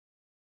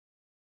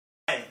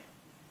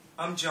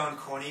I'm John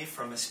Corney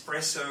from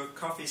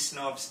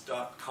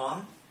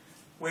espressocoffeesnobs.com,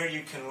 where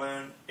you can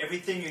learn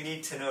everything you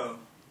need to know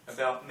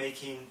about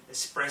making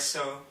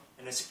espresso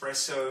and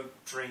espresso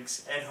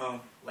drinks at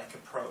home like a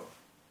pro.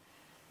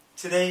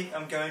 Today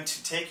I'm going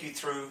to take you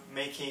through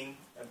making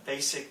a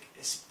basic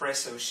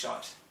espresso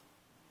shot.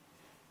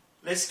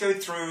 Let's go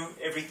through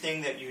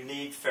everything that you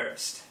need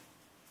first.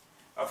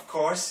 Of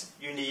course,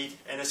 you need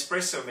an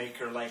espresso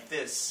maker like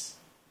this.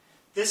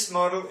 This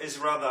model is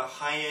rather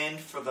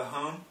high-end for the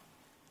home,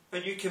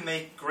 but you can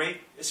make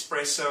great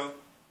espresso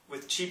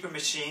with cheaper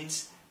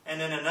machines,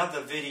 and in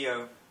another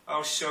video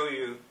I'll show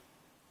you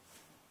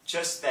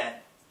just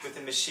that with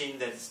a machine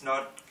that is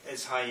not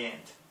as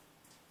high-end.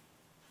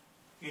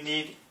 You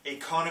need a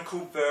conical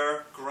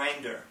burr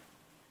grinder.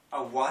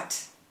 A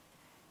what?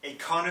 A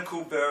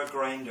conical burr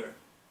grinder.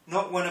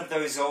 Not one of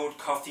those old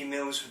coffee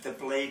mills with the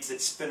blades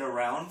that spin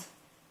around.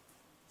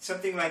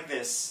 Something like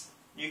this.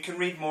 You can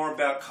read more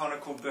about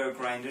conical burr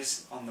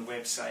grinders on the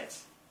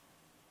website.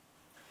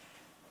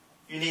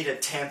 You need a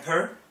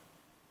tamper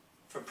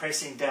for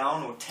pressing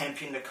down or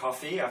tamping the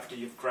coffee after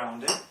you've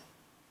ground it.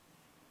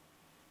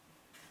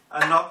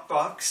 A knock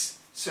box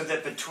so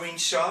that between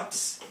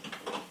shots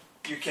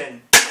you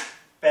can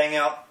bang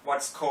out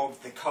what's called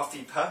the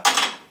coffee puck.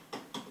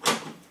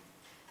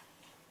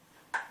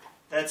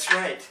 That's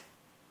right.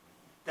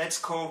 That's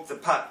called the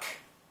puck.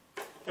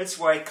 That's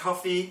why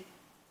coffee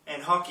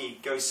and hockey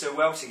go so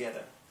well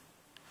together.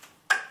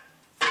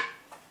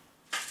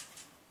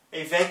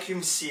 A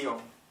vacuum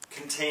seal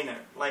container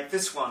like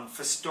this one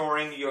for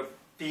storing your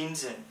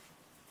beans in.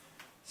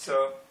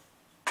 So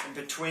in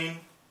between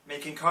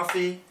making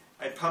coffee,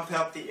 I pump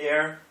out the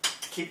air,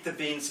 keep the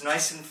beans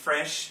nice and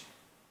fresh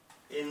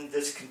in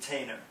this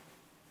container.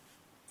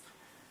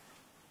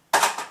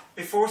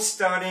 Before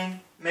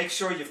starting, make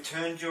sure you've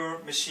turned your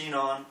machine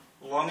on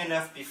long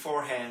enough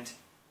beforehand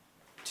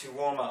to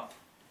warm up.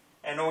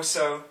 And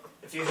also,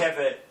 if you have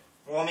a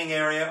warming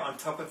area on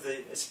top of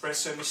the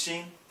espresso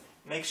machine,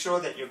 make sure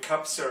that your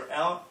cups are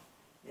out,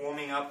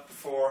 warming up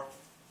before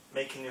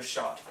making your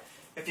shot.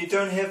 If you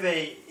don't have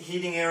a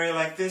heating area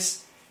like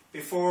this,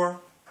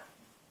 before,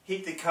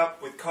 heat the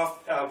cup with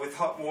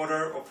hot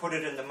water or put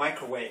it in the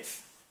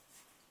microwave.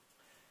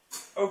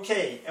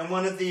 Okay, and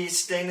one of these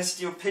stainless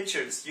steel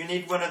pitchers, you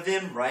need one of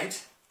them,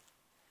 right?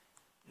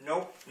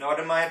 Nope, not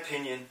in my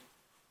opinion.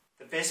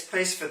 The best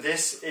place for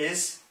this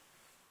is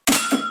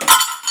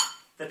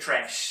the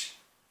trash.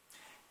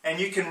 And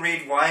you can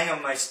read why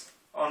on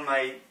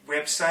my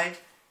website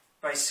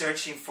by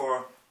searching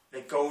for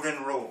the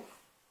golden rule.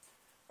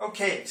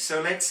 Okay,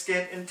 so let's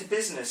get into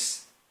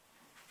business.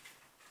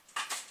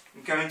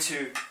 I'm going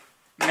to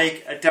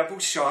make a double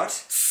shot.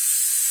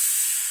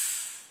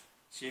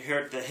 So you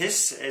heard the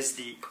hiss as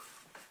the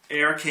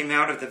air came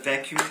out of the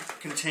vacuum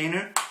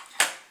container.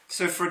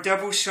 So for a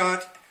double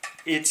shot,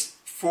 it's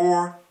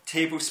 4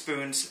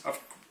 tablespoons of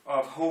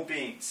whole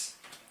beans.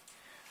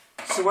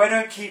 So I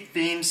don't keep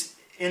beans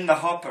in the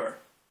hopper.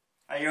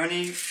 I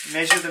only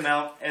measure them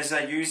out as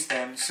I use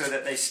them so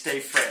that they stay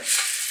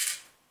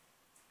fresh.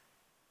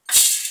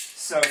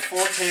 So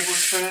 4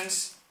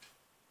 tablespoons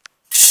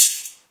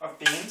of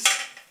beans.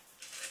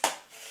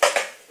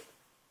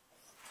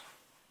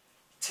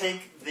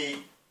 Take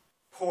the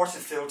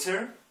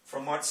portafilter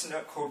from what's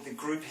called the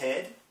group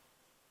head,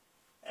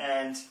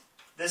 and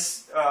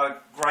this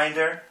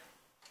grinder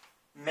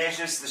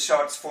measures the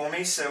shots for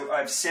me, so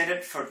I've set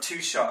it for 2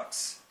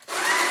 shots.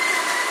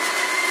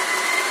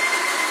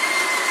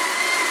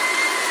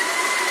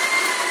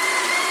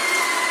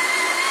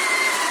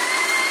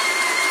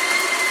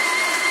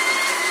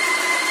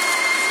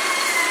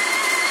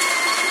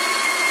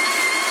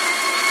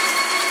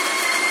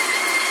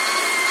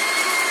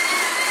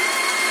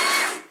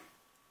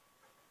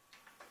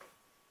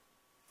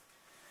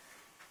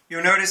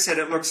 You'll notice that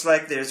it looks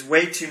like there's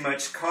way too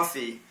much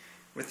coffee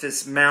with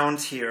this mound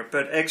here,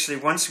 but actually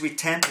once we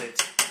tamp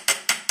it,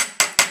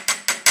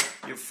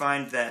 you'll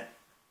find that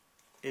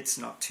it's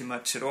not too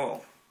much at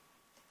all.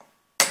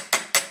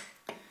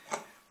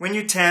 When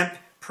you tamp,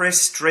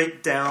 press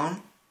straight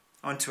down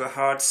onto a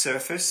hard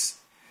surface.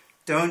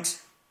 Don't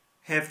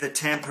have the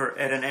tamper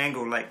at an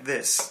angle like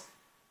this.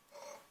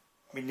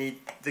 We need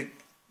the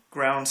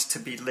grounds to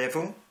be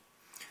level.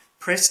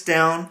 Press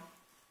down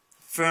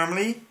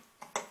firmly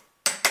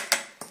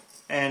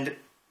and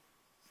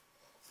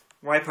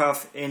wipe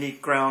off any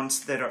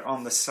grounds that are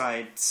on the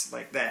sides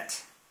like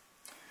that.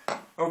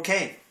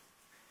 Okay,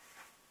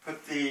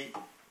 put the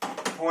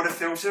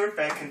portafilter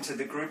back into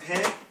the group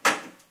head.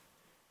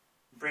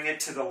 Bring it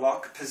to the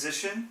lock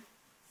position.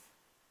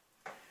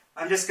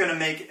 I'm just going to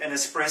make an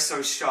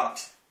espresso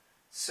shot.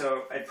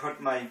 So I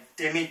put my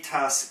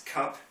demi-tasse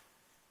cup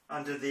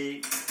under the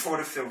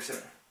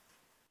portafilter.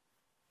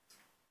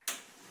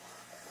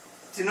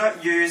 Do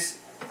not use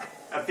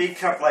a big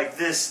cup like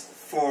this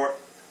for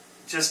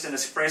just an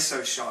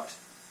espresso shot.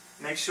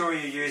 Make sure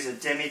you use a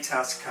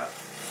demi-tasse cup.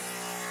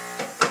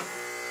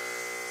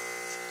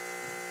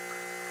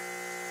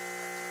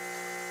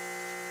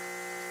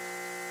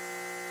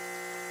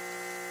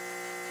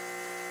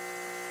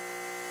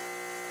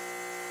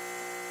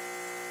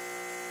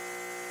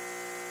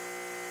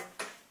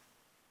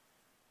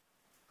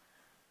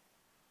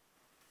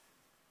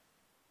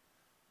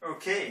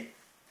 Okay,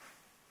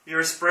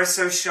 your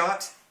espresso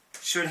shot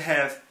should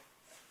have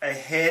a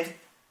head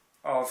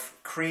of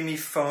creamy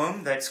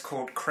foam that's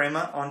called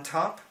crema on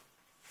top.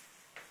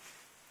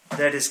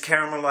 That is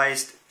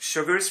caramelized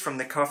sugars from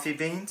the coffee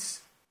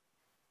beans.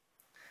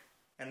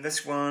 And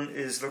this one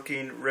is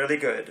looking really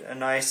good, a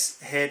nice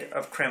head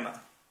of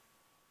crema.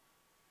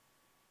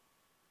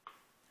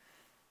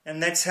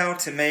 And that's how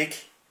to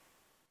make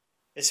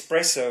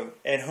espresso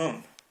at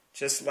home,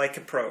 just like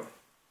a pro.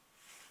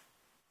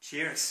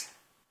 Cheers.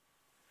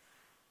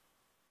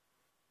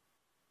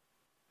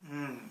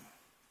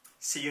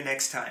 See you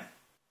next time.